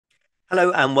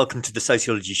Hello and welcome to the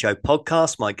Sociology Show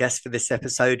podcast. My guest for this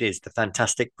episode is the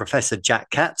fantastic Professor Jack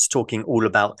Katz, talking all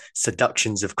about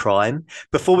seductions of crime.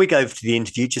 Before we go over to the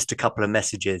interview, just a couple of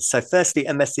messages. So firstly,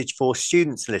 a message for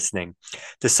students listening.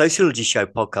 The Sociology Show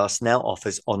podcast now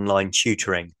offers online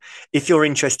tutoring. If you're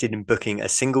interested in booking a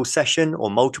single session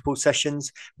or multiple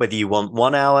sessions, whether you want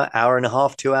 1 hour, hour and a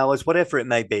half, 2 hours, whatever it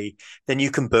may be, then you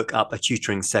can book up a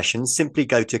tutoring session. Simply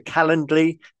go to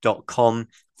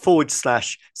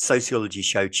calendly.com/sociology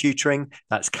show tutoring.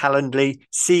 That's Calendly,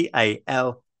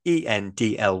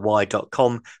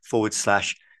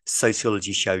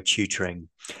 calendly.com/sociology show tutoring.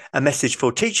 A message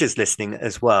for teachers listening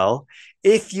as well.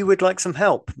 If you would like some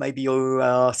help, maybe you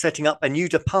are setting up a new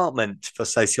department for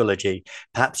sociology.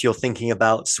 Perhaps you're thinking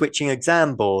about switching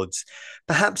exam boards.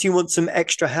 Perhaps you want some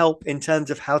extra help in terms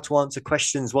of how to answer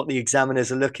questions, what the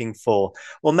examiners are looking for.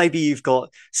 Or maybe you've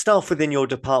got staff within your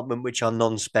department which are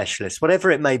non-specialists,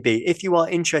 whatever it may be. If you are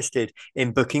interested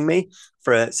in booking me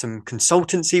for some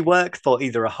consultancy work for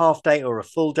either a half day or a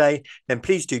full day, then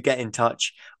please do get in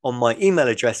touch on my email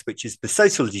address, which is the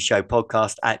Sociology Show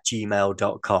podcast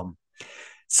 @gmail.com.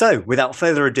 So without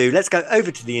further ado, let's go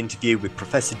over to the interview with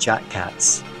Professor Jack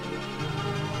Katz.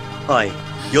 Hi,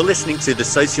 you're listening to The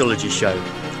Sociology Show,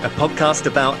 a podcast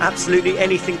about absolutely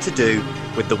anything to do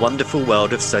with the wonderful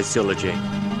world of sociology.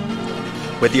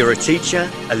 Whether you're a teacher,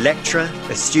 a lecturer,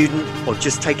 a student, or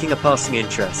just taking a passing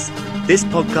interest, this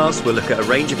podcast will look at a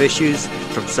range of issues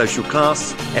from social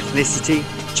class, ethnicity,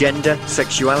 gender,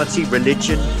 sexuality,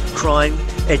 religion, crime,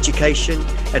 education,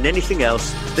 and anything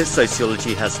else that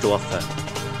sociology has to offer.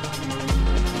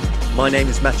 My name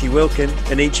is Matthew Wilkin,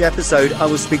 and each episode I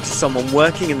will speak to someone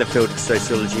working in the field of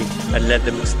sociology and let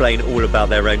them explain all about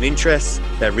their own interests,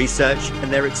 their research,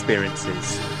 and their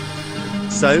experiences.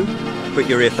 So, put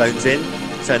your earphones in,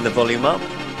 turn the volume up,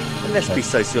 and let's be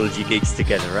sociology geeks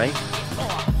together, eh?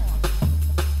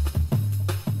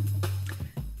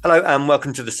 Hello and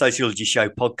welcome to the Sociology Show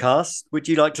podcast. Would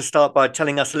you like to start by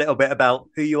telling us a little bit about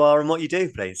who you are and what you do,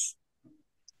 please?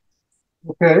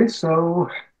 Okay, so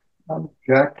I'm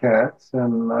Jack Katz,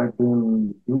 and I've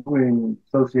been doing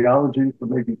sociology for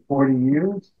maybe 40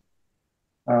 years.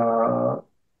 I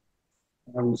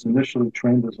was initially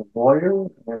trained as a lawyer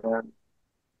and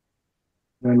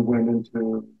then went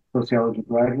into sociology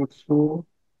graduate school.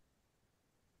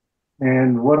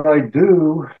 And what I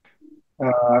do,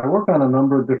 I work on a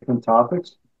number of different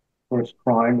topics. Of course,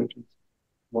 crime, which is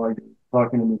why you're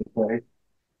talking to me today.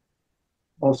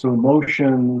 Also,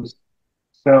 emotions,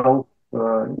 self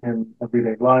in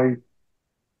everyday life.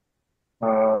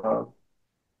 Uh,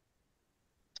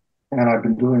 and I've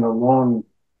been doing a long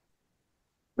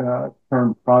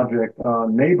term project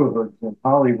on neighborhoods in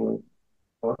Hollywood,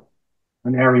 uh,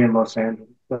 an area in Los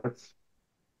Angeles that's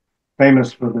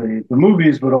famous for the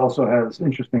movies, but also has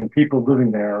interesting people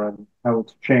living there and how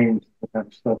it's changed the kind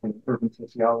of stuff in urban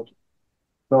sociology.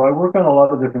 So I work on a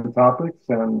lot of different topics,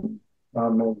 and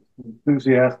I'm as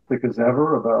enthusiastic as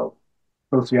ever about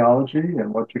sociology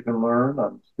and what you can learn.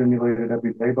 I'm stimulated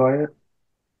every day by it.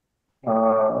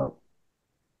 Uh,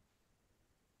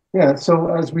 Yeah,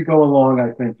 so as we go along,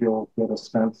 I think you'll get a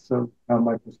sense of how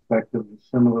my perspective is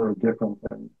similar or different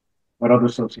than what other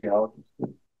sociologists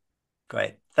do.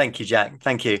 Great. Thank you, Jack.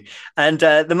 Thank you. And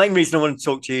the main reason I want to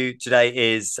talk to you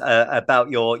today is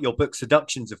about your book,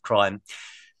 Seductions of Crime.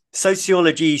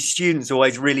 Sociology students are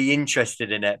always really interested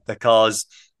in it because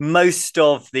most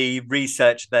of the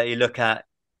research that you look at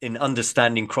in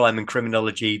understanding crime and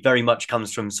criminology very much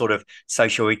comes from sort of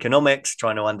socioeconomics,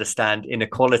 trying to understand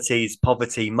inequalities,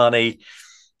 poverty, money.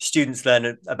 Students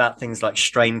learn about things like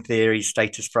strain theory,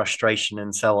 status frustration,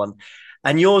 and so on.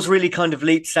 And yours really kind of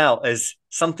leaps out as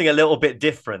something a little bit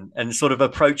different and sort of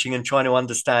approaching and trying to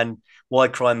understand why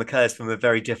crime occurs from a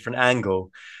very different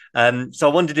angle. So I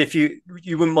wondered if you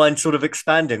wouldn't mind sort of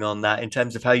expanding on that in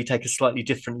terms of how you take a slightly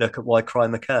different look at why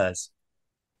crime occurs.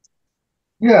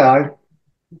 Yeah,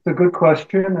 it's a good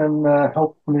question and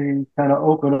helped me kind of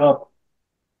open up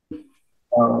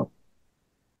uh,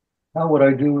 how what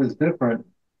I do is different.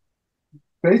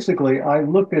 Basically, I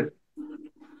look at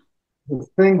the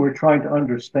thing we're trying to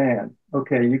understand.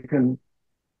 Okay,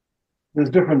 there's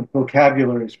different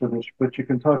vocabularies for this, but you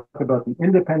can talk about the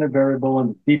independent variable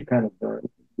and the dependent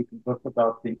variable. You can talk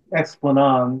about the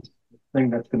explanans, the thing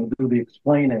that's going to do the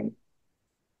explaining,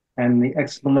 and the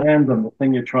explanandum, the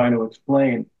thing you're trying to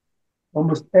explain.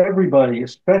 Almost everybody,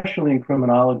 especially in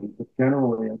criminology, but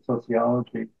generally in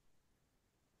sociology,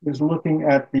 is looking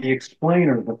at the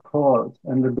explainer, the cause,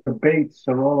 and the debates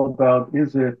are all about,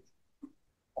 is it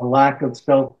a lack of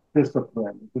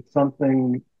self-discipline? Is it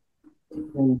something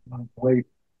in the way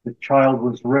the child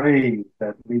was raised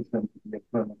that leads them to be a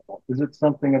criminal? Is it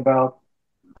something about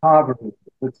poverty?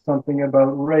 Is it something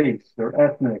about race or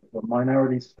ethnic or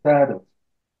minority status?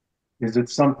 Is it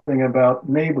something about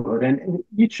neighborhood? And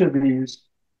each of these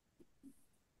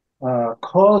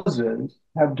causes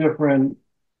have different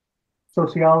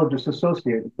sociologists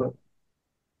associated with.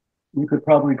 You could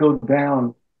probably go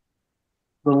down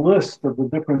the list of the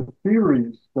different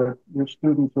theories that your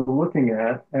students are looking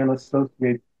at and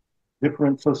associate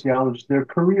different sociologists. Their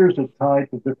careers are tied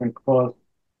to different causes,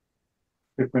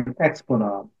 different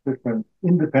exponents, different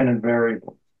independent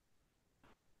variables.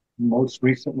 Most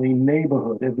recently,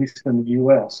 neighborhood, at least in the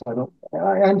US.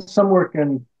 And some work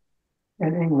in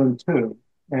England too,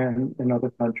 and in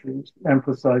other countries,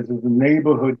 emphasizes the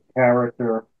neighborhood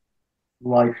character,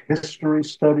 life history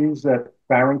studies that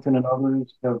Barrington and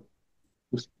others have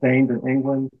sustained in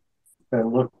England that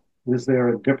look, is there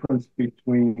a difference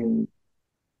between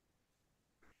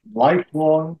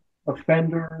lifelong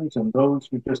offenders and those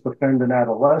who just offend in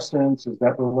adolescence? Is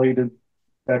that related,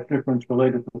 that difference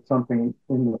related to something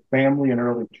in the family and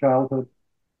early childhood?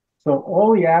 So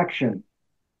all the action,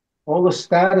 all the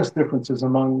status differences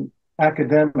among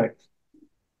academics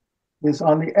is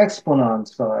on the exponent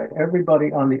side.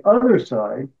 Everybody on the other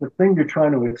side, the thing you're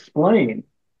trying to explain,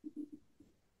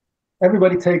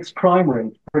 everybody takes crime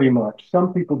rates pretty much.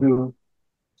 Some people do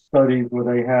studies where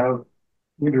they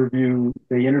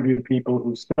interview people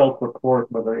who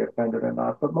self-report whether they offended or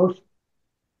not, but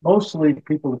mostly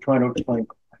people are trying to explain.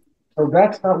 So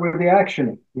that's not where the action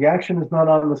is. The action is not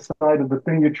on the side of the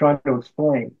thing you're trying to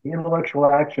explain. The intellectual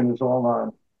action is all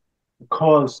on the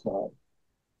cause side.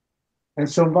 And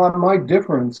so my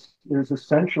difference is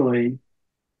essentially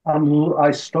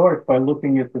I start by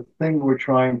looking at the thing we're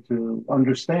trying to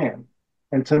understand.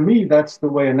 And to me, that's the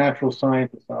way a natural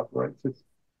scientist operates.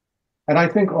 And I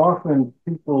think often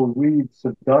people read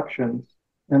Seductions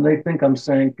and they think I'm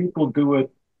saying people do it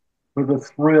for the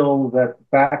thrill, that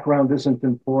background isn't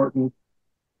important.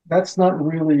 That's not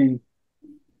really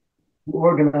the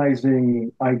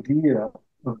organizing idea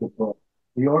of the book.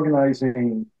 The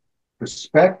organizing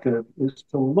perspective is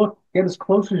to get as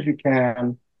close as you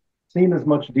can, see in as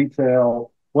much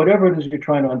detail, whatever it is you're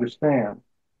trying to understand.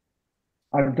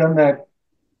 I've done that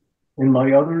in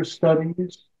my other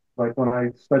studies, like when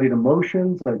I studied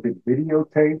emotions, I did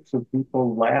videotapes of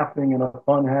people laughing in a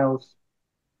funhouse,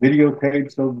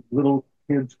 videotapes of little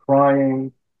kids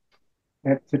crying,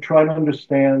 and to try to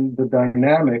understand the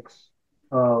dynamics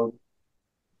of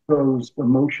those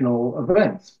emotional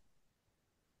events.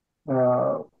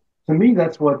 Uh, to me,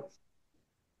 that's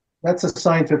a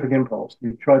scientific impulse.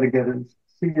 You try to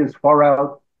see as far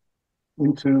out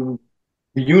into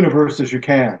the universe as you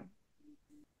can.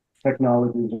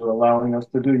 Technologies are allowing us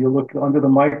to do. You look under the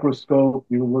microscope,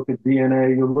 you look at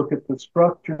DNA, you look at the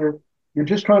structure. You're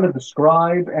just trying to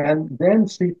describe and then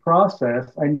see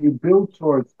process, and you build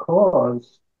towards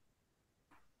cause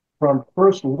from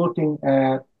first looking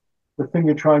at the thing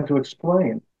you're trying to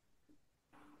explain.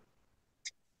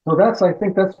 So I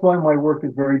think that's why my work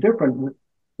is very different.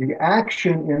 The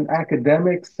action in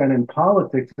academics and in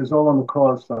politics is all on the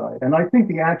cause side. And I think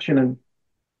the action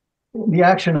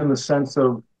in the sense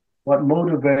of what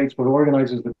motivates, what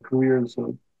organizes the careers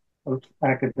of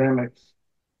academics,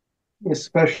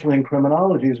 especially in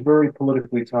criminology, is very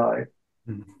politically tied.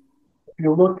 Mm-hmm. If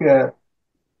you look at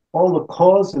all the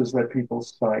causes that people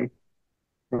cite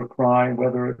for crime,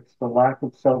 whether it's the lack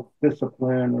of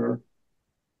self-discipline or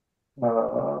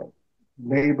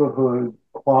neighborhood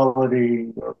quality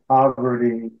or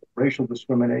poverty, racial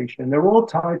discrimination, they're all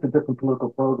tied to different political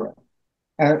programs.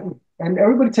 And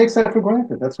everybody takes that for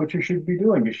granted. That's what you should be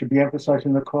doing. You should be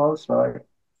emphasizing the cause side.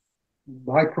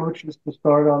 My approach is to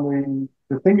start on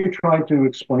the thing you're trying to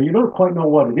explain. You don't quite know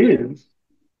what it is.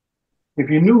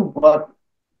 If you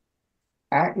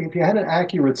had an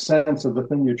accurate sense of the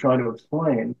thing you're trying to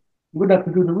explain, you wouldn't have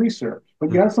to do the research.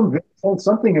 But you have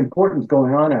something important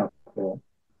going on out there.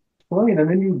 Explain, and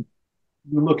then you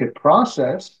look at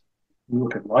process, you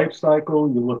look at life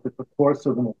cycle, you look at the course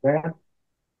of an event,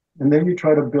 and then you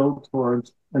try to build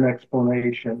towards an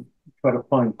explanation. You try to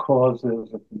find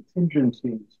causes of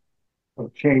contingencies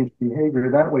of changed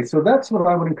behavior that way. So that's what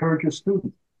I would encourage your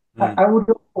students. I would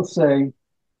also say,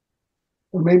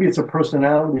 well, maybe it's a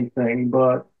personality thing,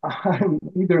 but I'm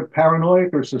either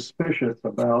paranoid or suspicious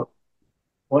about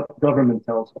what government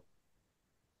tells us.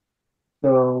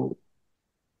 So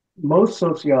most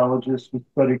sociologists who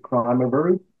study crime are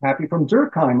very happy from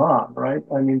Durkheim on, right?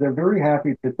 I mean, they're very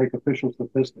happy to take official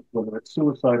statistics, whether it's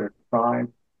suicide or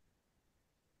crime,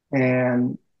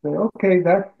 and say, okay,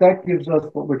 that gives us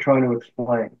what we're trying to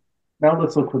explain. Now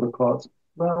let's look for the cause.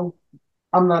 Well,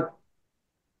 I'm not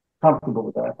comfortable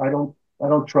with that. I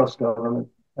don't trust government.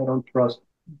 I don't trust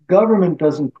government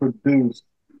doesn't produce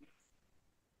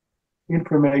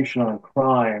information on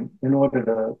crime in order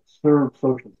to serve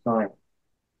social science.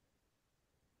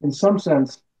 In some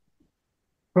sense,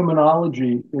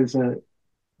 criminology is an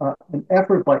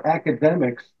effort by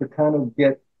academics to kind of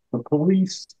get the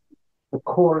police, the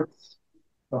courts,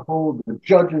 the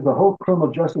judges, the whole criminal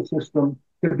justice system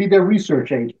to be their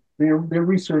research agents, their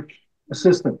research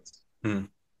assistants. Hmm.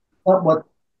 Not what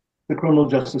the criminal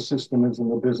justice system is in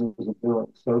the business of doing.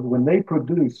 So when they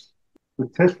produce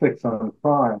statistics on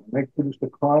crime, they produce the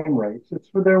crime rates, it's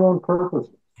for their own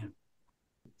purposes.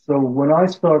 So when I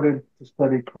started to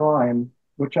study crime,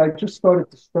 which I just started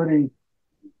to study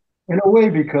in a way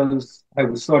because I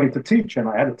was starting to teach and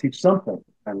I had to teach something.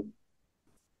 And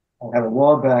I had a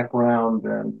law background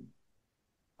and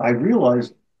I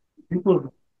realized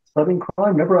people studying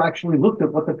crime never actually looked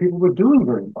at what the people were doing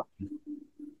very much.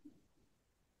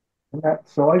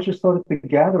 So I just started to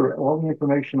gather all the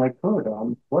information I could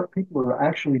on what people are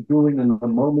actually doing in the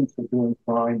moments of doing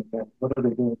crime. And what are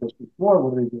they doing just before?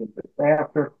 What are they doing just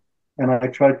after? And I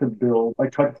tried to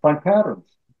find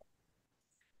patterns.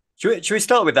 Should we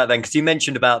start with that then? Because you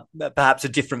mentioned about perhaps a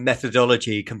different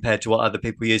methodology compared to what other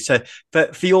people use. So,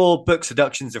 for your book,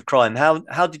 Seductions of Crime,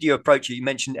 how did you approach it? You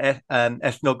mentioned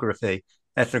ethnographic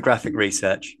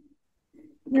research.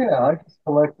 Yeah, I just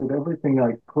collected everything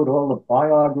I could, all the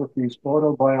biographies,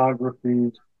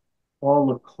 autobiographies, all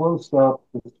the close-up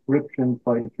descriptions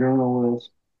by journalists.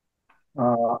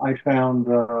 I found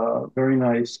a very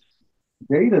nice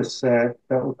data set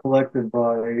that was collected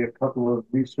by a couple of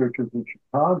researchers in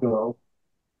Chicago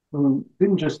who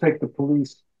didn't just take the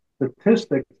police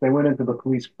statistics, they went into the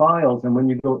police files. And when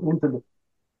you go into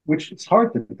which it's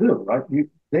hard to do, right?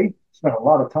 They spent a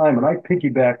lot of time, and I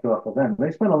piggybacked off of them.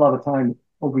 They spent a lot of time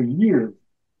over years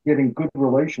getting good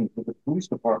relations with the police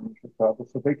department in Chicago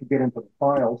so they could get into the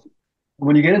files. And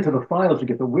when you get into the files, you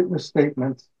get the witness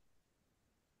statements,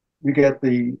 you get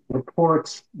the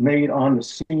reports made on the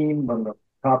scene when the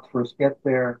cops first get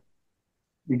there.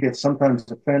 You get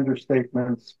sometimes offender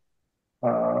statements.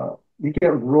 You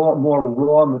get more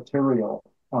raw material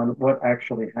on what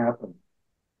actually happened.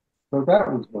 So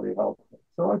that was very helpful.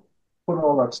 So I put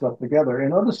all that stuff together.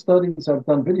 In other studies, I've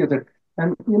done videos.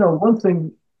 And, one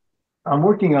thing I'm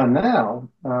working on now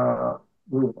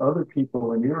with other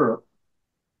people in Europe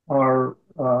are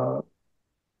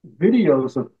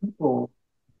videos of people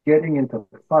getting into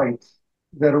fights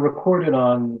that are recorded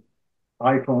on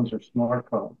iPhones or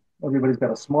smartphones. Everybody's got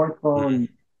a smartphone.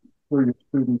 For your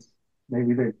students,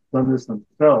 maybe they've done this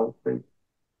themselves. They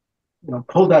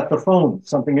pulled out the phone,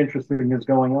 something interesting is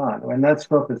going on. And that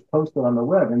stuff is posted on the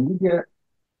web. And you get,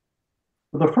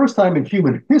 for the first time in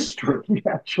human history, you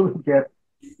actually get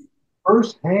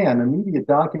firsthand immediate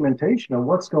documentation of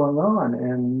what's going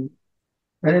on.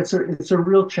 And it's a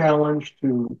real challenge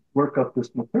to work up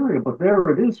this material, but there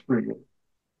it is for you.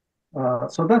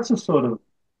 So that's a sort of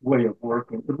way of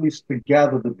working, at least to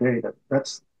gather the data.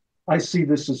 I see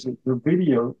this as the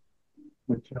video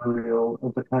material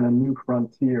as a kind of new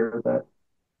frontier that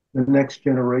the next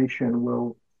generation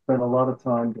will spend a lot of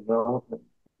time developing.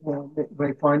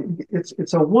 They find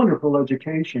it's a wonderful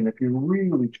education if you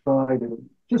really try to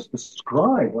just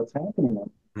describe what's happening on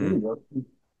the video.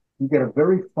 You get a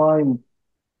very fine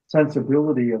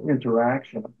sensibility of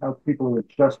interaction, of how people are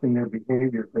adjusting their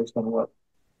behavior based on what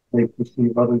they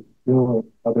perceive others doing,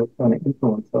 how they're trying to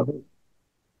influence others.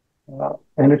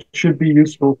 And it should be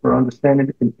useful for understanding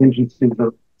the contingencies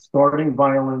of starting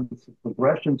violence,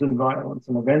 progressions in violence,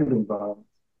 and of ending violence,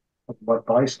 what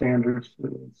bystanders do,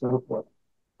 and so forth.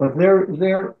 But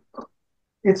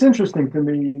it's interesting to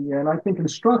me, and I think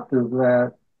instructive,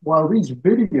 that while these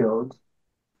videos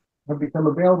have become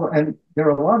available, and there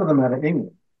are a lot of them out of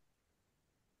England,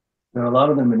 there are a lot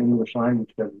of them in English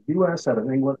language, out of the US, out of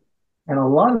England, and a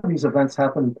lot of these events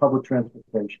happen in public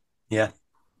transportation. Yeah.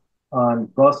 On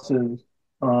buses,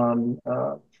 on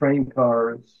train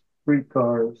cars,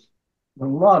 streetcars. A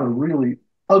lot of really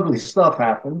ugly stuff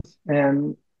happens.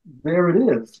 And there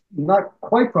it is, not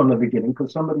quite from the beginning,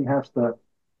 because somebody has to,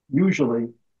 usually,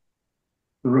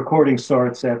 the recording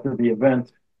starts after the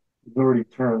event has already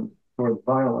turned towards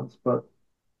violence. But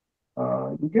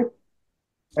you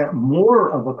get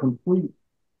more of a complete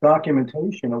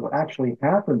documentation of what actually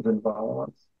happens in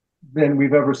violence than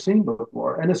we've ever seen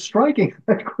before. And it's striking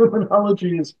that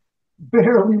criminology is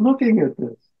barely looking at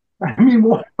this. I mean,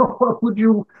 what would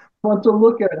you want to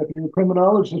look at if you're a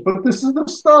criminologist? But this is the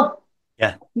stuff.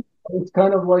 Yeah. It's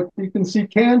kind of like you can see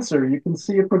cancer, you can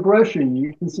see a progression,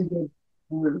 you can see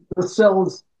the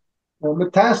cells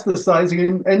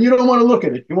metastasizing, and you don't want to look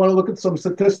at it. You want to look at some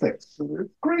statistics.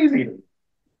 It's crazy.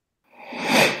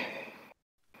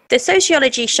 The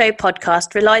Sociology Show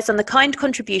podcast relies on the kind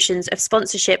contributions of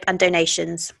sponsorship and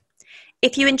donations.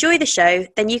 If you enjoy the show,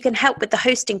 then you can help with the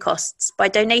hosting costs by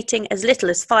donating as little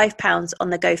as £5 on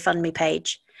the GoFundMe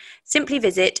page. Simply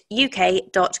visit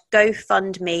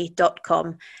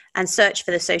uk.gofundme.com and search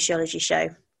for The Sociology Show.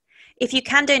 If you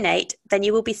can donate, then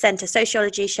you will be sent a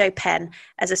Sociology Show pen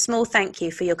as a small thank you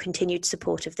for your continued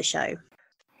support of the show.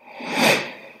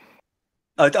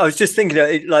 I was just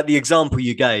thinking, like the example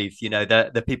you gave,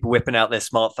 the people whipping out their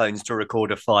smartphones to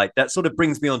record a fight. That sort of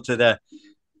brings me on to the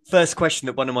first question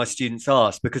that one of my students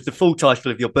asked, because the full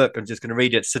title of your book, I'm just going to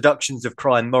read it: Seductions of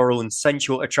Crime, Moral and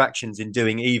Sensual Attractions in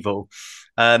Doing Evil.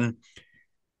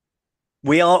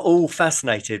 We are all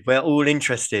fascinated. We're all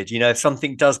interested. If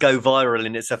something does go viral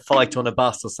and it's a fight on a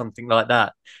bus or something like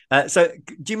that. So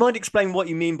do you mind explaining what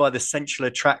you mean by the sensual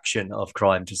attraction of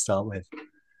crime to start with?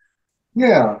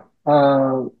 Yeah.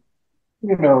 You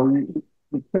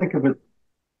think of it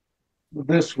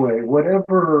this way: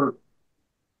 whatever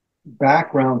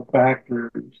background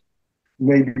factors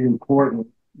may be important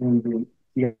in the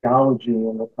theology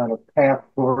and the kind of path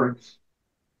towards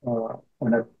a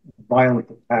violent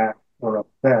attack or a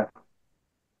theft,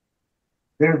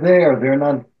 they're there. They're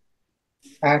not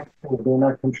active. They're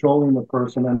not controlling the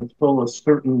person until a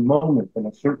certain moment in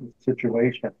a certain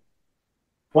situation.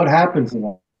 What happens in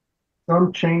that?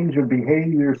 Some change of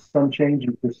behavior, some change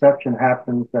of perception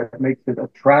happens that makes it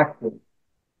attractive,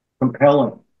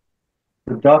 compelling,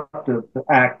 productive to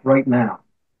act right now.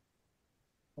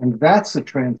 And that's the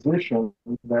transition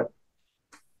that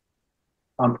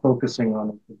I'm focusing on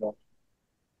in production.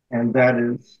 And that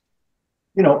is,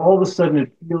 all of a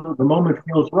sudden the moment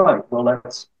feels right. Well,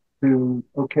 let's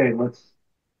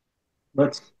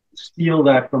steal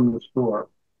that from the store.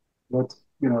 Let's,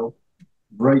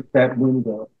 break that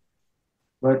window.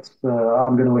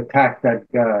 I'm going to attack that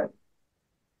guy.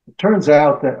 It turns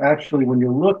out that actually when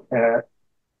you look at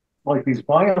like these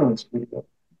violence videos,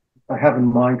 I have in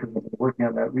mind because I've been working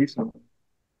on that recently,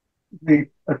 the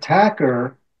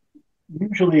attacker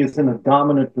usually is in a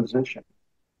dominant position.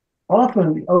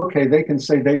 Often, they can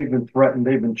say they've been threatened,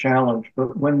 they've been challenged,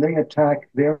 but when they attack,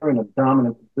 they're in a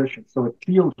dominant position. So it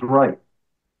feels right.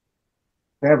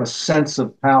 They have a sense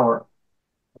of power,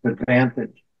 of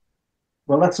advantage.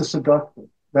 Well, that's a seduction.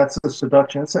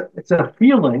 It's a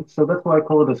feeling, so that's why I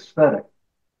call it aesthetic.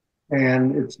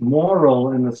 And it's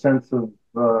moral in the sense of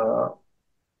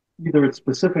either it's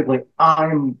specifically,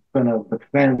 I'm going to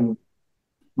defend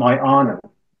my honor,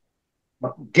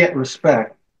 get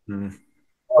respect,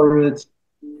 or it's,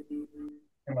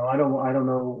 I don't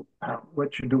know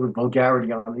what you do with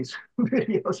vulgarity on these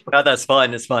videos. No, that's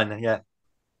fine. That's fine. Yeah.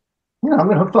 Yeah, I'm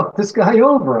going to fuck this guy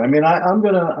over. I mean, I'm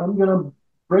gonna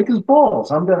break his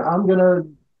balls. I'm gonna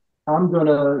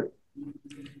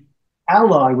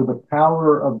ally with the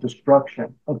power of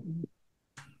destruction and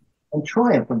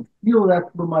triumph and feel that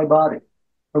through my body.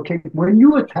 Okay, when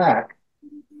you attack,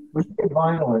 when you get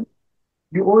violent,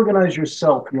 you organize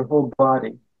yourself, your whole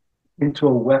body, into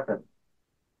a weapon,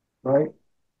 right?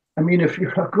 I mean, if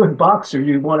you're a good boxer,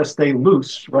 you want to stay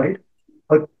loose, right?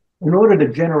 But in order to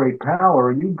generate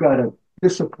power, you've got to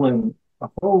discipline a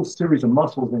whole series of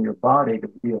muscles in your body to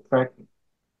be effective.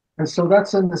 And so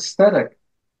that's an aesthetic,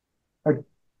 a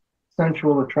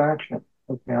sensual attraction.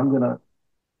 Okay, I'm gonna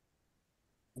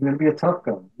be a tough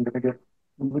guy.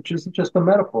 Which isn't just a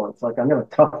metaphor. It's like I'm gonna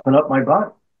toughen up my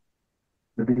body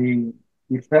to be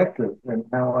effective in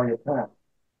how I attack.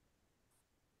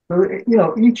 So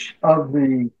each of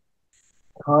the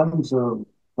kinds of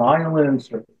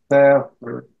violence or theft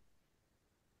or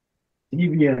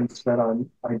deviance that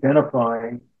I'm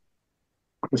identifying,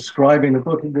 describing the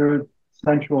book, their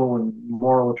sensual and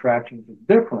moral attractions are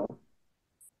different,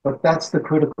 but that's the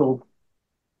critical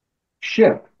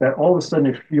shift, that all of a sudden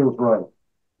it feels right.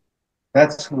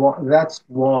 That's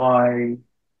why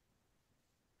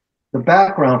the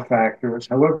background factors,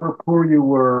 however poor you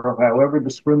were, however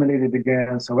discriminated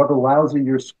against, however lousy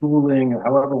your schooling,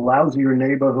 however lousy your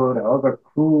neighborhood, however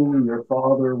cruel your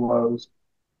father was,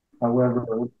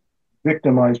 however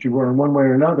victimized you were in one way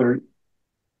or another,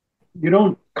 you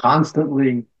don't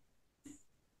constantly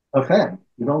offend.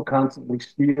 You don't constantly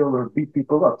steal or beat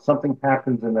people up. Something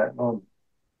happens in that moment.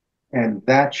 And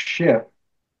that shift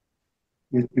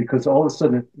is because all of a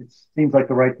sudden it seems like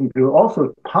the right thing to do. Also,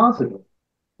 it's positive.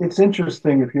 It's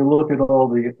interesting if you look at all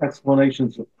the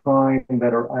explanations of crime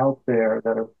that are out there,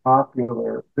 that are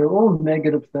popular, they're all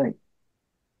negative things.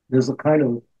 There's a kind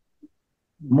of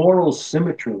moral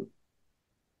symmetry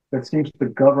that seems to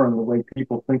govern the way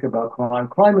people think about crime.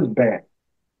 Crime is bad.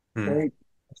 Okay?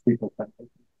 People think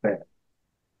it's bad.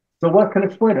 So what can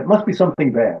explain it? It must be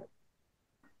something bad.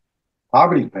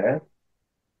 Poverty's bad.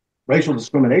 Racial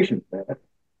discrimination's bad.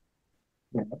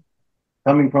 You know,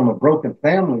 coming from a broken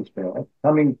family's bad.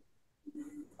 Coming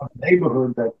from a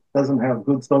neighborhood that doesn't have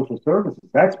good social services,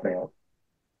 that's bad.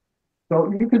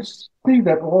 So you could see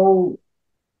that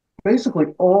basically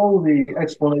all the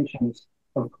explanations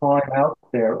of crime out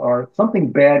there are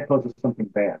something bad causes something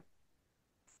bad.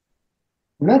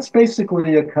 And that's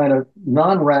basically a kind of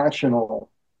non-rational,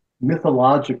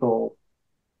 mythological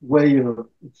way of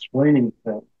explaining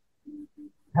things.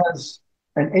 It has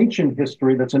an ancient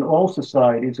history that's in all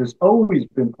societies, has always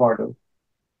been part of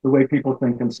the way people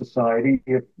think in society.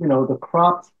 If, the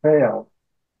crops fail,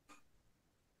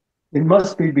 it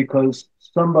must be because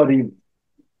somebody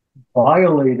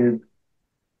violated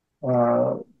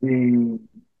the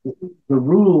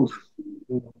rules,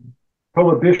 the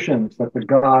prohibitions that the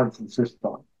gods insist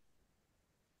on.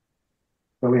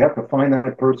 So we have to find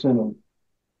that person and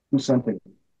do something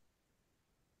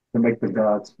to make the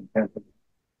gods content.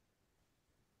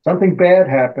 Something bad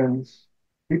happens,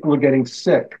 people are getting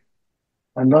sick,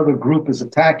 another group is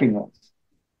attacking us.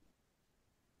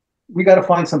 We got to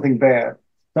find something bad,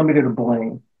 somebody to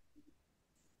blame.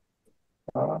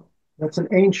 That's an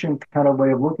ancient kind of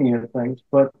way of looking at things.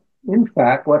 But in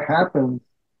fact, what happens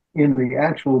in the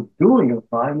actual doing of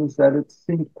crime is that it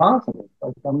seems positive.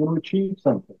 Like I'm going to achieve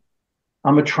something.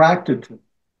 I'm attracted to it.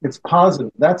 It's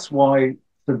positive. That's why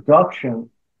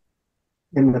seduction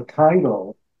in the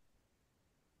title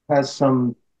has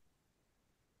some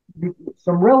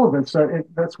relevance.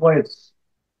 That's why it's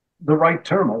the right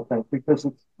term, I think, because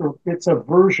it's a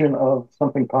version of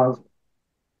something positive.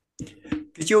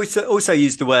 Could you also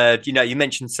use the word, you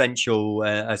mentioned sensual,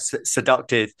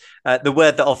 seductive. The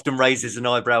word that often raises an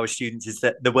eyebrow with students is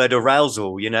that the word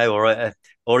arousal,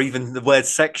 or even the word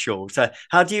sexual. So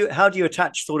how do you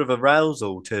attach sort of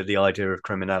arousal to the idea of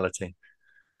criminality?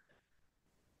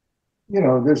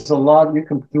 There's a lot, you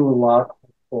can do a lot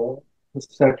for the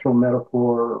sexual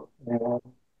metaphor and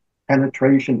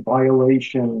penetration,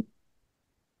 violation,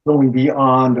 going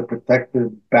beyond a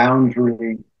protected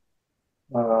boundary,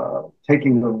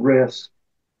 taking the risk,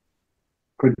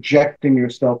 projecting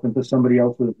yourself into somebody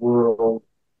else's world,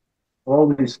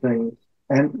 all these things.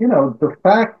 And, the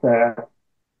fact that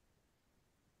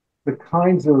the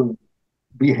kinds of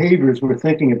behaviors we're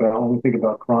thinking about when we think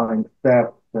about crime,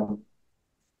 theft, and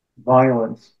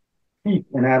violence, peak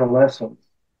in adolescence,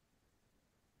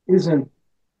 isn't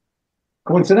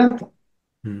coincidental.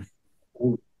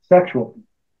 Sexual.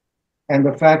 And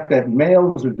the fact that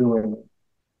males are doing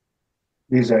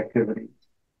these activities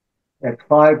at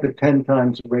 5 to 10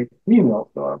 times the rate females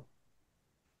are.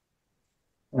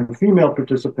 And female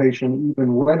participation,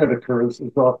 even when it occurs,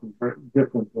 is often very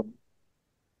different than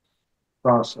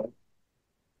process.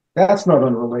 That's not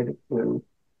unrelated to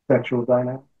sexual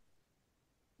dynamics.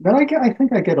 Then I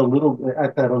think I get a little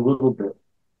at that a little bit,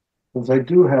 because I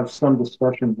do have some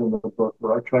discussions in the book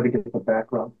where I try to get the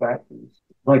background factors,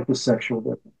 like the sexual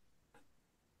difference.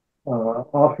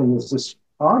 Often there's this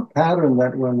odd pattern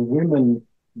that when women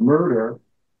murder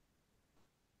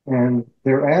and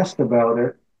they're asked about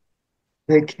it,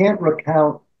 they can't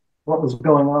recount what was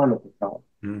going on at the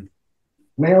time.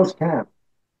 Males can.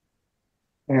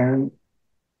 And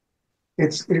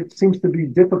it seems to be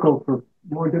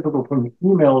more difficult for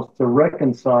females to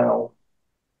reconcile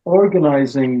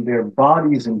organizing their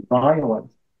bodies in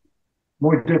violence,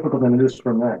 more difficult than it is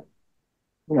for men.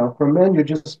 For men,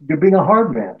 you're being a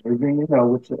hard man. You're being,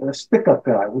 which a stick-up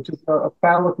guy, which is a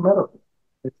phallic metaphor.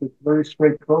 It's very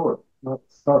straightforward, not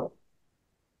subtle.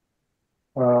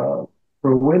 For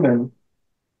women,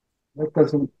 that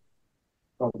doesn't,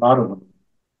 a lot of them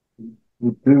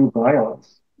who do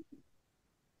violence,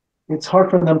 it's hard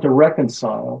for them to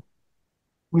reconcile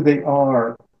who they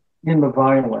are in the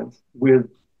violence with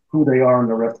who they are in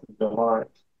the rest of their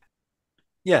lives.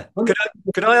 Yeah.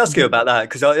 Could I ask you about that?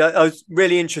 Because I was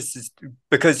really interested,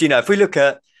 because, if we look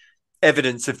at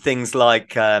evidence of things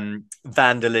like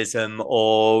vandalism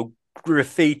or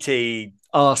graffiti,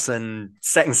 arson,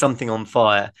 setting something on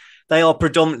fire, they are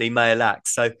predominantly male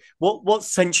acts. So what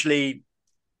essentially,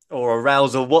 or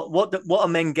arousal, what are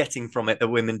men getting from it that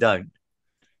women don't?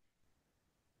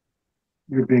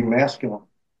 You're being masculine.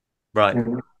 Right.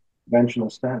 In a conventional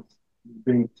sense. You're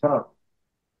being tough.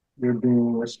 You're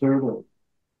being assertive.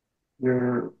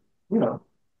 You're,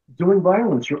 doing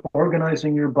violence. You're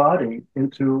organizing your body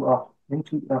into a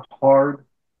hard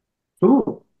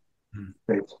tool,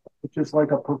 which is like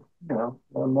a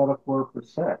metaphor for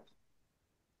sex.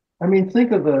 I mean,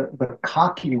 think of the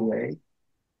cocky way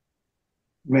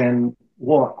men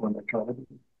walk when they're trying to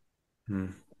be.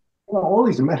 All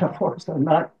these metaphors are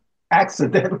not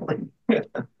accidentally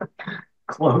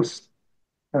close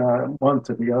one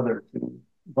to the other to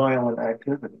violent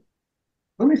activity.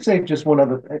 Let me say just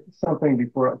something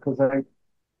before, because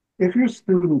if your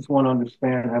students want to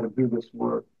understand how to do this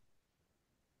work,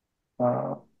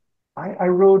 uh, I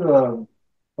wrote a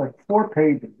like 4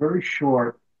 pages, very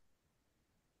short,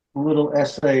 little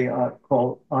essay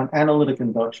called on analytic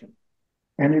induction,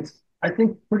 and it's I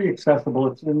think pretty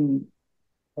accessible. It's in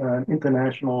an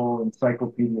international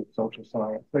encyclopedia of social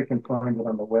science. They can find it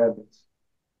on the web. It's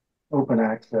open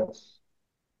access.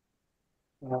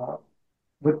 Uh,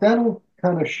 but that'll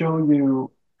kind of show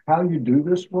you how you do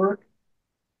this work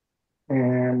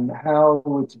and how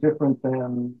it's different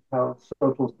than how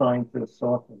social scientists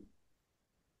often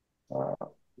uh,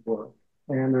 work.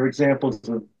 And there are examples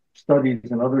of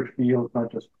studies in other fields,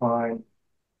 not just crime.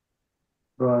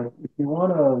 But if you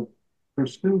want to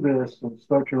pursue this and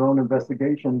start your own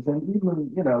investigations, and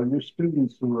even your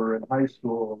students who are in high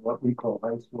school, what we call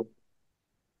high school,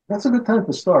 that's a good time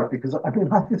to start because I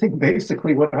mean I think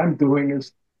basically what I'm doing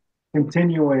is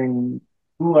continuing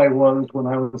who I was when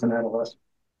I was an adolescent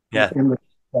Yeah. in the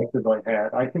perspective I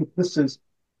had. I think this is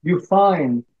you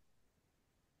find,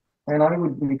 and I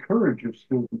would encourage your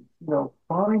students,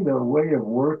 find a way of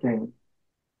working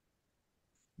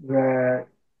that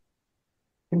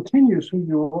continues who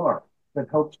you are, that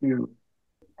helps you.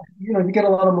 You get a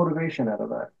lot of motivation out of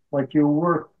that. Like your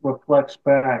work reflects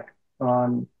back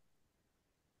on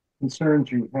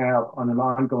concerns you have on an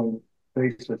ongoing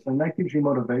basis, and that gives you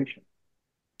motivation.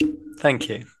 Thank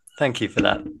you. Thank you for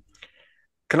that.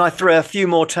 Can I throw a few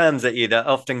more terms at you that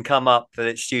often come up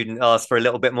that students ask for a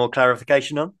little bit more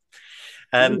clarification on?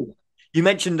 You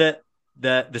mentioned that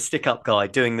the stick up guy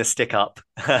doing the stick up.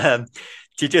 Do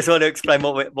you just want to explain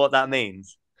what that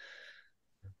means?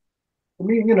 I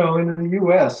mean, in the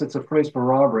US, it's a phrase for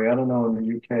robbery. I don't know in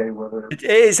the UK whether It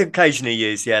is occasionally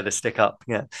used, yeah, the stick up.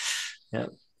 Yeah. Yeah.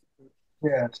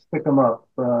 Yeah, stick them up.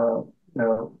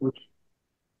 Which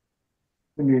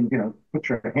I mean, put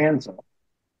your hands up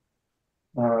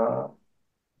uh,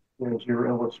 as you're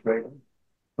illustrating.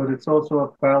 But it's also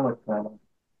a phallic kind of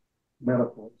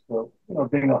metaphor. So,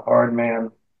 being a hard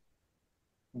man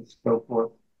and so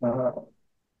forth.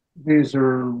 These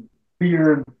are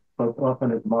feared but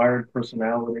often admired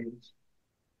personalities.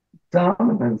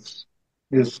 Dominance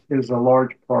is a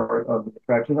large part of the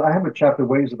attraction. I have a chapter,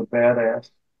 Ways of the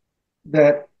Badass,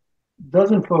 that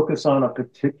doesn't focus on a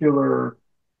particular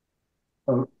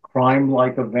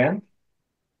crime-like event,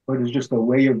 but is just a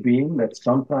way of being that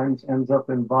sometimes ends up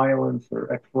in violence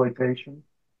or exploitation.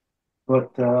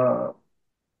 But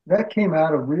that came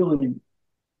out of really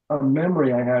a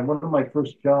memory I had. One of my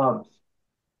first jobs,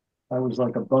 I was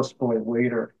like a busboy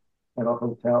waiter at a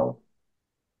hotel,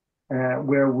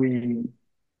 where we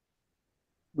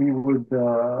would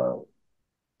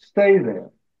stay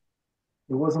there.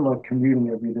 It wasn't like commuting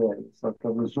every day. It's like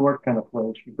a resort kind of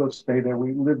place. You go stay there.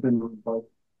 We lived in like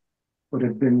what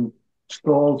had been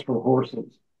stalls for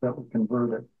horses that were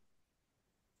converted.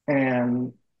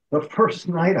 And the first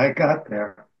night I got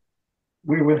there,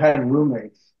 we had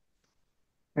roommates,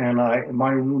 and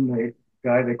my roommate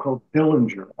guy they called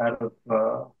Dillinger out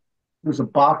of he was a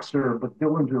boxer, but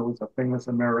Dillinger was a famous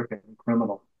American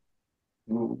criminal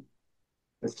who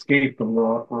escaped the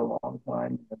law for a long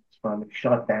time. And was finally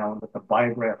shot down at the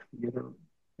Biograph Theater, I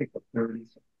think the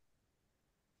 30s.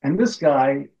 And this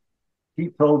guy, he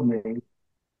told me,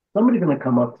 somebody's going to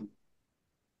come up to you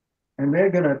and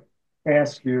they're going to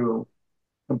ask you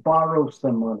to borrow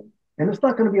some money. And it's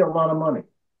not going to be a lot of money.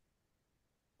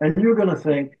 And you're going to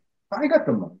think, I got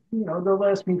the money. They'll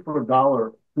ask me for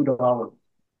 $1, $2.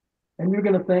 And you're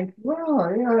going to think,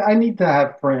 well, yeah, I need to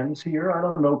have friends here. I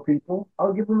don't know people.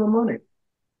 I'll give them the money.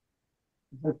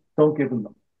 Don't give them the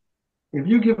money. If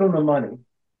you give them the money,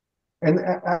 and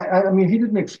I mean, he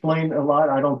didn't explain a lot,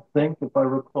 I don't think, if I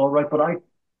recall right, but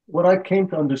what I came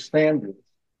to understand is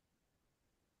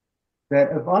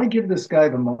that if I give this guy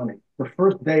the money, the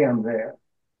first day I'm there,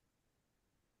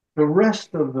 the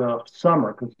rest of the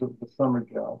summer, because it was the summer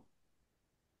job,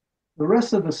 the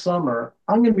rest of the summer,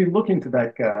 I'm going to be looking to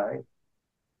that guy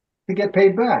to get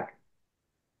paid back.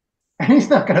 And he's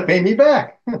not going to pay me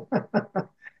back.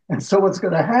 And so what's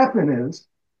going to happen is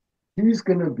he's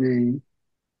going to be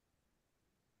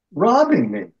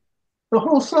robbing me the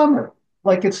whole summer.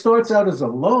 Like it starts out as a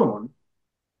loan,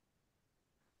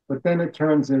 but then it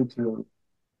turns into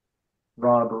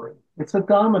robbery. It's a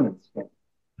dominance game.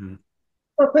 Hmm.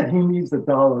 Not that he needs $1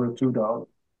 or $2.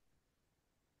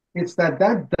 It's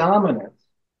that dominance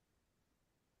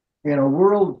in a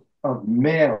world of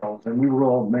males, and we were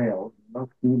all males, no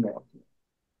females.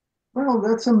 Well,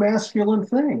 that's a masculine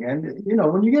thing. And,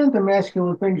 when you get into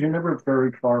masculine things, you're never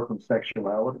very far from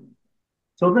sexuality.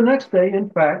 So the next day, in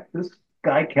fact, this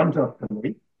guy comes up to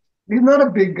me. He's not a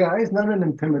big guy. He's not an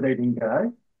intimidating guy.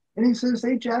 And he says,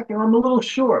 "Hey, Jack, I'm a little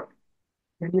short.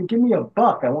 Can you give me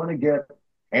 $1? I want to get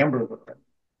hamburger."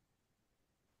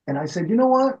 And I said, "You know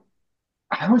what?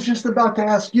 I was just about to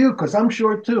ask you because I'm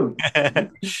short too."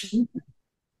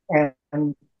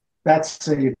 And that's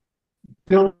a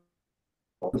bill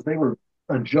because they were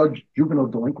adjudged juvenile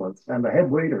delinquents, and the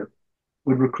head waiter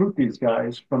would recruit these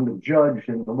guys from the judge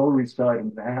in the Lower East Side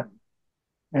in Manhattan.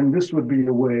 And this would be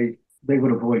a way they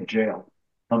would avoid jail,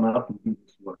 come out and do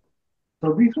this work.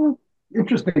 So these were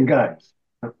interesting guys.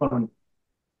 Have fun.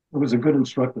 It was a good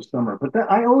instructive summer. But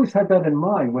that, I always had that in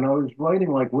mind when I was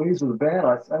writing like Ways of the Bad.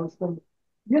 I was thinking,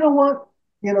 you know what?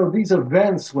 These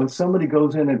events when somebody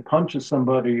goes in and punches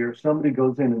somebody or somebody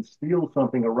goes in and steals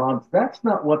something or robs, that's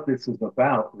not what this is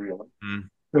about, really. Mm.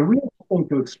 The real thing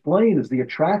to explain is the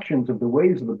attractions of the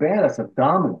ways of the badass of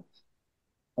dominance,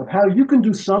 of how you can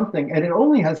do something and it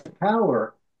only has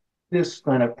power, this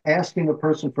kind of asking a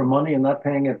person for money and not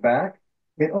paying it back.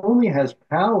 It only has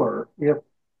power if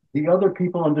the other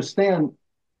people understand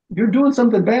you're doing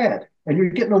something bad and you're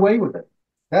getting away with it.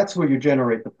 That's where you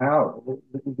generate the power.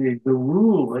 The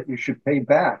rule that you should pay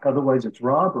back, otherwise it's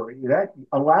robbery, that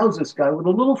allows this guy with a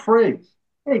little phrase,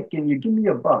 "Hey, can you give me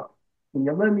 $1? Can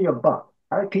you lend me $1?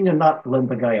 How can you not lend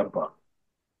the guy $1?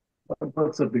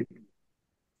 What's a big deal?"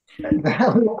 And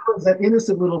that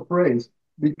innocent little phrase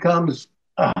becomes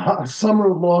a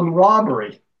summer-long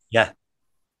robbery. Yeah.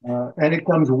 And it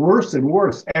comes worse and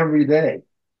worse every day.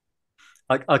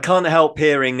 I can't help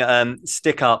hearing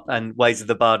Stick Up and Ways of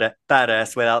the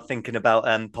Badass without thinking about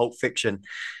Pulp Fiction,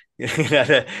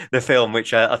 the film,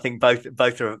 which I think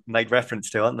both are made reference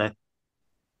to, aren't they?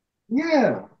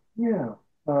 Yeah, yeah.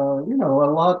 A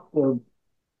lot of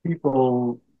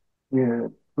people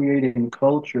creating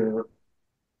culture,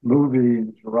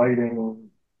 movies, writing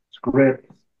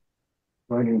scripts,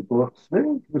 writing books,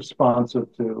 they're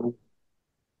responsive to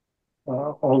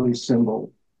all these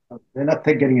symbols. They're not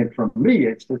getting it from me.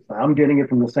 It's just I'm getting it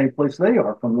from the same place they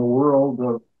are, from the world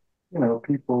of,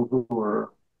 people who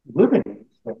are living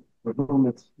these things, for whom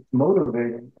it's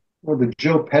motivating. Or the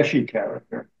Joe Pesci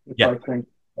character, which I think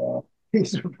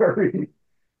he's very,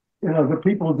 the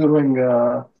people doing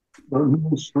the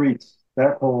Mean Streets,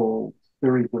 that whole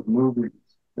series of movies,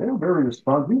 they're very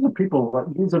responsive.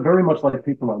 These are very much like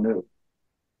people I knew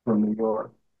from New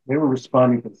York. They were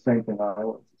responding to the same thing I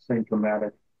was, the same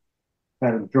kind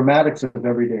of dramatics of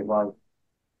everyday life.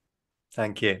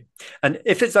 Thank you. And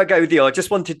if it's okay with you, I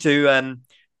just wanted to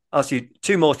ask you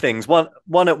two more things.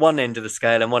 One at one end of the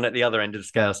scale and one at the other end of the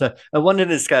scale. So at one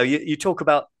end of the scale, you talk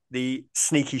about the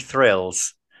sneaky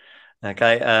thrills,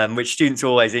 okay, which students are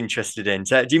always interested in.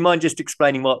 So do you mind just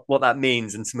explaining what that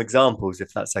means and some examples,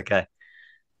 if that's okay?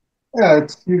 Yeah,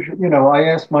 it's usually, I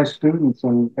ask my students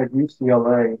at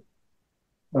UCLA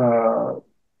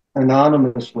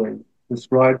anonymously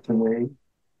describe to me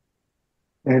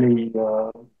any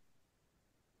kind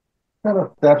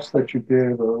of thefts that you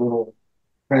did or little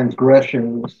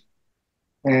transgressions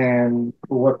and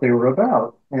what they were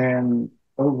about. And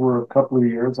over a couple of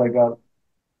years, I got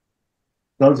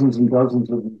dozens and dozens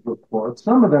of these reports.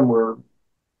 Some of them were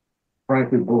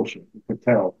frankly bullshit, you could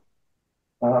tell.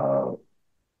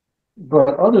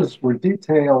 But others were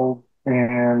detailed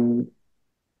and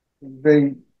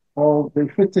they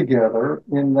fit together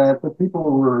in that the people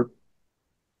were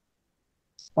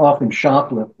often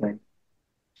shoplifting,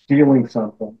 stealing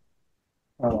something.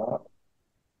 I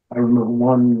remember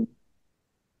one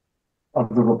of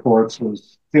the reports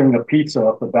was stealing a pizza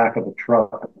off the back of a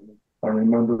truck. I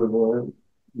remember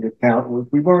the account was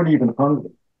we weren't even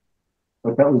hungry,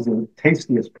 but that was the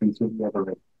tastiest pizza we ever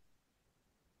ate.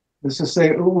 This is to say,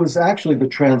 it was actually the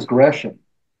transgression.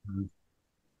 Mm-hmm.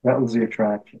 That was the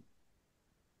attraction.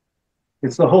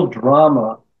 It's the whole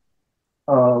drama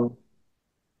of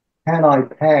can I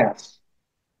pass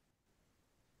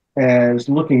as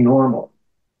looking normal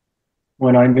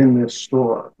when I'm in this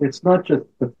store? It's not just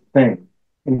the thing.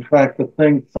 In fact, the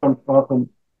thing often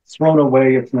thrown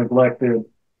away, it's neglected.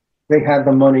 They had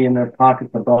the money in their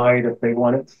pocket to buy it if they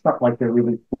want it. It's not like they're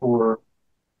really poor.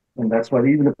 And that's why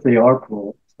even if they are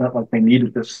poor, it's not like they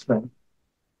needed this thing.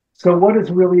 So what is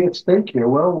really at stake here?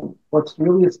 Well, what's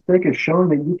really at stake is showing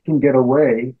that you can get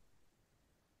away.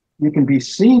 You can be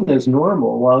seen as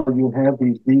normal while you have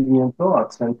these deviant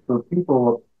thoughts. And for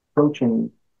people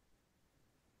approaching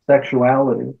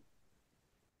sexuality,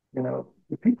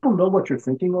 if people know what you're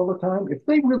thinking all the time, if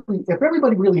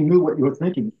everybody really knew what you were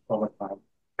thinking all the time,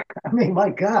 I mean, my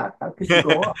God, how could you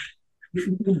go off?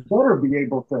 You better be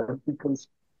able to, because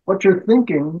what you're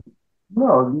thinking,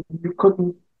 no, you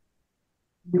couldn't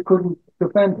you couldn't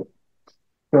defend it.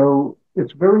 So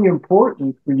it's very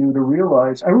important for you to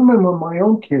realize. I remember my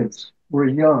own kids were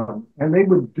young and they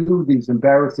would do these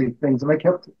embarrassing things, and I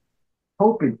kept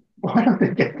hoping, why don't they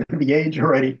get to the age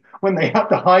already when they have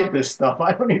to hide this stuff?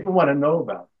 I don't even want to know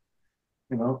about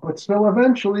it, But so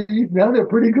eventually, now they're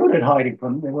pretty good at hiding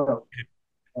from me. Well,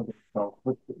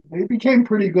 but they became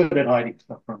pretty good at hiding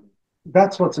stuff from me.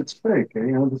 That's what's at stake.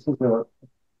 This is a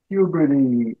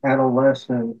puberty,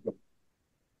 adolescent,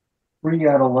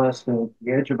 pre-adolescent,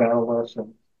 the edge of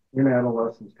adolescence, in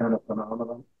adolescence kind of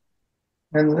phenomenon.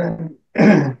 And then,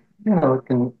 it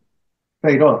can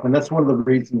fade off. And that's one of the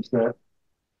reasons that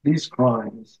these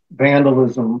crimes,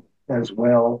 vandalism as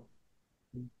well,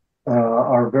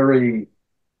 are very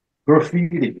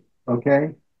graffiti,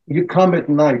 okay? You come at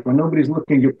night when nobody's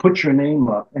looking, you put your name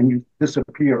up and you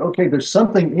disappear. Okay, there's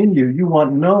something in you you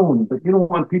want known, but you don't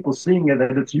want people seeing it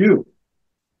that it's you.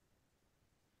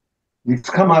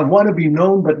 I want to be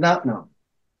known but not known.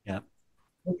 Yeah.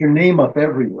 Put your name up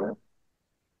everywhere.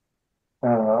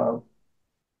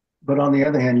 But on the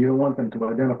other hand, you don't want them to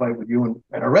identify with you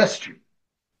and arrest you.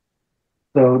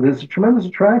 So there's a tremendous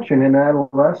attraction in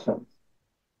adolescence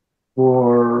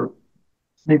for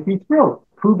sneaky thrill,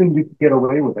 proving you can get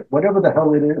away with it, whatever the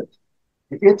hell it is.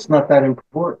 It's not that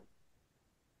important.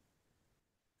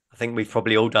 I think we've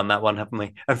probably all done that one, haven't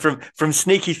we? And from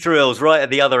sneaky thrills, right at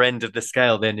the other end of the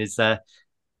scale, then is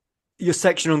your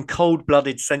section on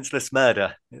cold-blooded, senseless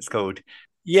murder. It's called.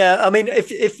 Yeah, I mean,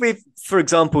 if we, for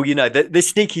example, the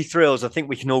sneaky thrills, I think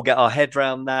we can all get our head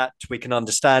around that. We can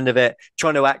understand of it.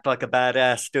 Trying to act like a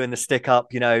badass, doing the stick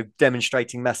up,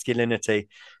 demonstrating masculinity.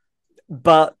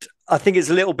 But I think it's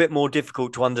a little bit more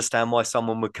difficult to understand why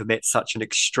someone would commit such an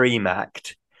extreme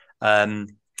act.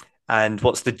 And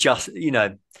what's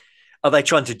are they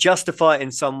trying to justify it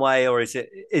in some way, or is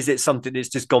it something that's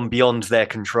just gone beyond their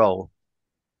control?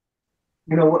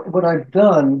 What I've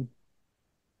done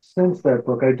since that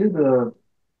book, I did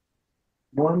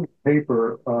one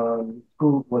paper on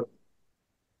school, what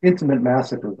intimate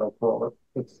massacres, I call it.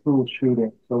 It's school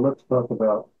shooting. So let's talk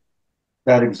about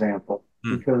that example,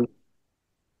 because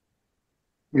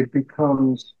it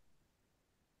becomes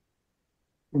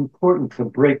important to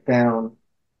break down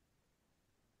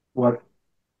what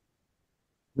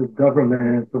the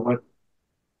government or what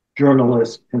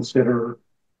journalists consider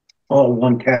all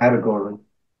one category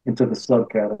into the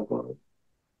subcategory.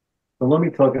 So let me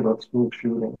talk about school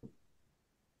shooting.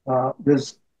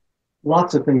 There's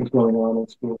lots of things going on in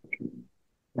school shooting,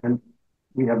 and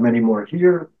we have many more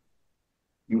here.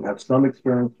 You have some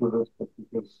experience with this, but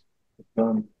because the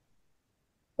gun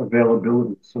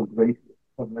availability is so great, we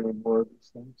have many more of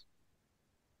these things.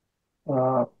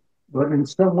 But in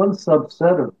one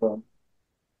subset of them,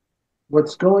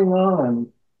 what's going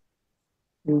on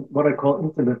in what I call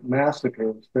intimate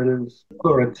massacres, that is,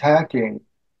 they're attacking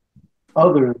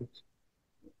others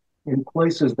in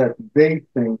places that they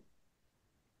think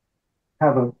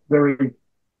have a very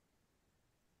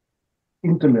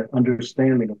intimate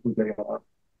understanding of who they are,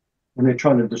 and they're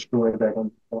trying to destroy that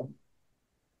understanding.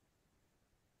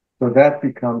 So that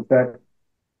becomes that.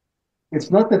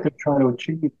 It's not that they're trying to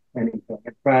achieve anything.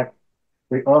 In fact,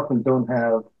 they often don't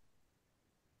have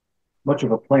much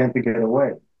of a plan to get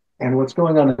away. And what's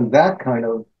going on in that kind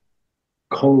of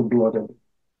cold-blooded,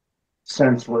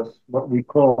 senseless, what we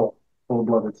call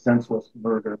cold-blooded, senseless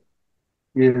murder,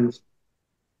 is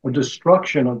a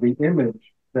destruction of the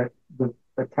image that the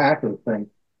attacker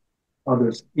thinks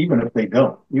others, even if they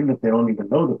don't even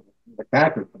know the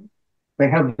attacker thinks, they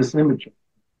have this image,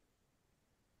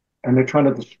 and they're trying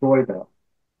to destroy that.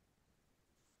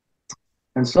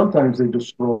 And sometimes they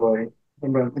destroy,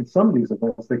 in some of these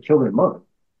events, they kill their mother.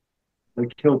 They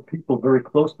kill people very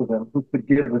close to them who could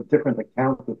give a different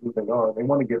account of who they are. They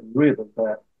want to get rid of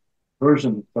that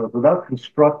version of themselves without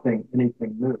constructing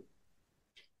anything new.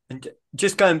 And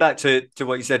just going back to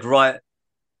what you said right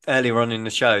earlier on in the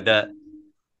show, that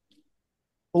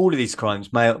all of these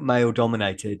crimes male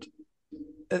dominated.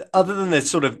 Other than the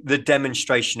sort of the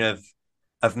demonstration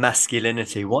of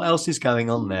masculinity, what else is going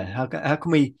on there? How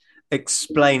can we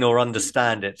explain or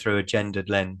understand it through a gendered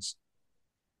lens?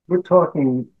 We're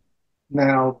talking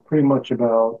now pretty much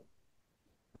about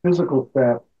physical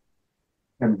theft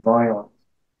and violence.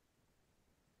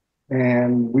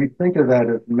 And we think of that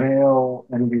as male,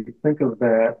 and we think of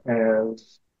that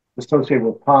as associated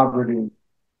with poverty,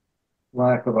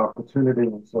 lack of opportunity,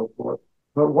 and so forth.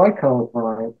 But white collar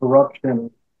crime,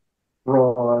 corruption,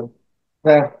 fraud,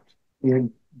 theft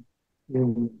in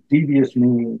devious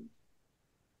means,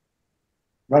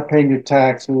 not paying your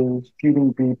taxes,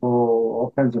 cheating people,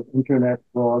 all kinds of internet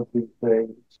fraud these days,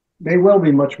 may well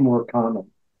be much more common.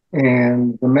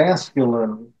 And the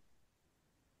masculine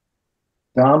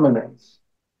dominance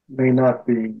may not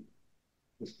be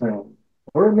the same,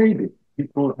 or it may be.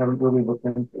 People haven't really looked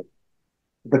into it.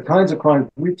 The kinds of crimes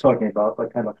we're talking about,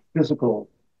 like kind of physical,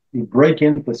 you break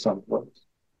into someplace,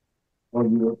 or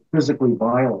you're physically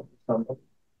violent to somebody.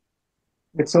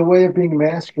 It's a way of being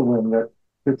masculine that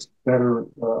fits better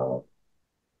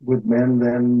with men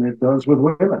than it does with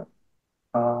women.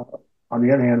 Uh, on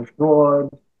the other hand, fraud,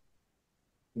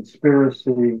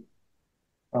 conspiracy,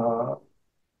 uh,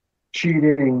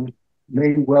 cheating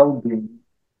may well be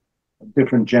a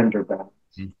different gender balance.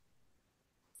 Mm.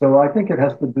 So I think it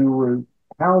has to do with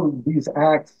how these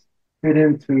acts fit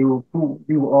into who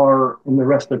you are in the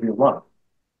rest of your life.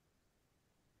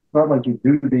 It's not like you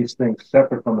do these things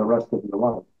separate from the rest of your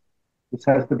life. This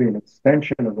has to be an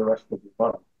extension of the rest of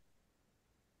your life.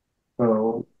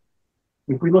 So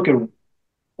if we look at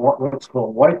what's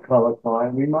called white collar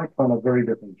crime, we might find a very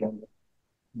different gender,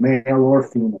 male or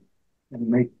female, and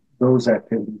make those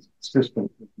activities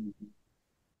consistent with you.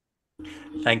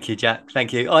 Thank you, Jack.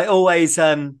 Thank you. I always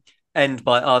end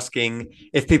by asking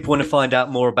if people want to find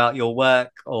out more about your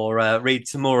work or read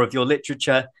some more of your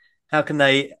literature, how can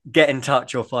they get in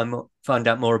touch or find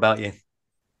out more about you?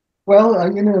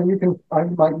 Well, you can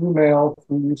find my email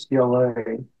through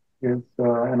UCLA is,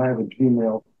 and I have a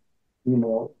Gmail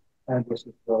email address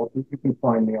as well. You can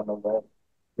find me on the web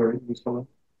very easily.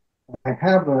 I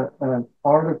have an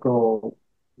article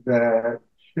that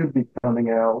should be coming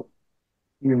out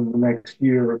in the next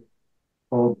year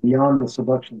called Beyond the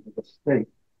Seductions of the State.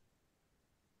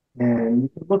 And you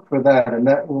can look for that, and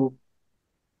that will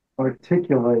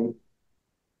articulate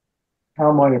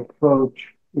how my approach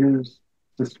is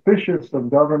suspicious of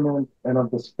government and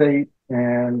of the state,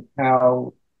 and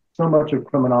how so much of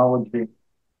criminology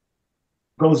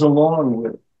goes along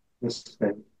with the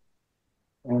state.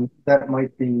 And that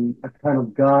might be a kind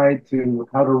of guide to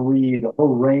how to read a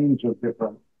whole range of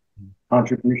different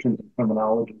contributions in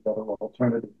criminology that are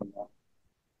alternative from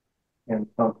that, and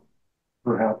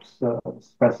perhaps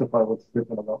specify what's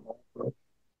different about my approach.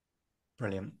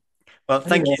 Brilliant. Well,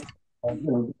 thank you.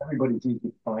 Everybody's easy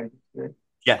to find.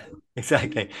 Yeah,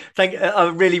 exactly.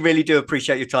 I really, really do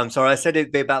appreciate your time. Sorry, I said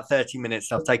it'd be about 30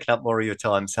 minutes. I've taken up more of your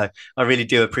time. So I really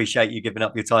do appreciate you giving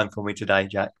up your time for me today,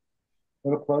 Jack.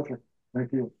 What a pleasure.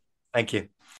 Thank you. Thank you.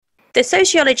 The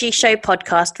Sociology Show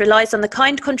podcast relies on the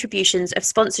kind contributions of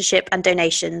sponsorship and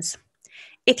donations.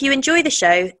 If you enjoy the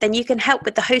show, then you can help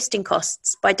with the hosting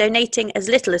costs by donating as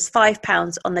little as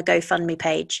 £5 on the GoFundMe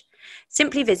page.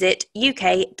 Simply visit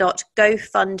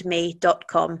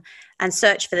uk.gofundme.com and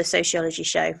search for The Sociology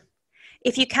Show.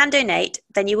 If you can donate,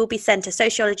 then you will be sent a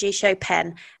Sociology Show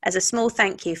pen as a small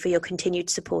thank you for your continued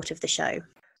support of the show.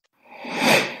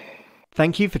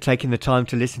 Thank you for taking the time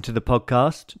to listen to the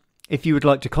podcast. If you would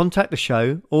like to contact the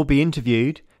show or be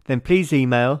interviewed, then please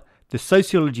email the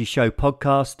Sociology Show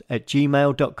podcast at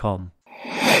gmail.com.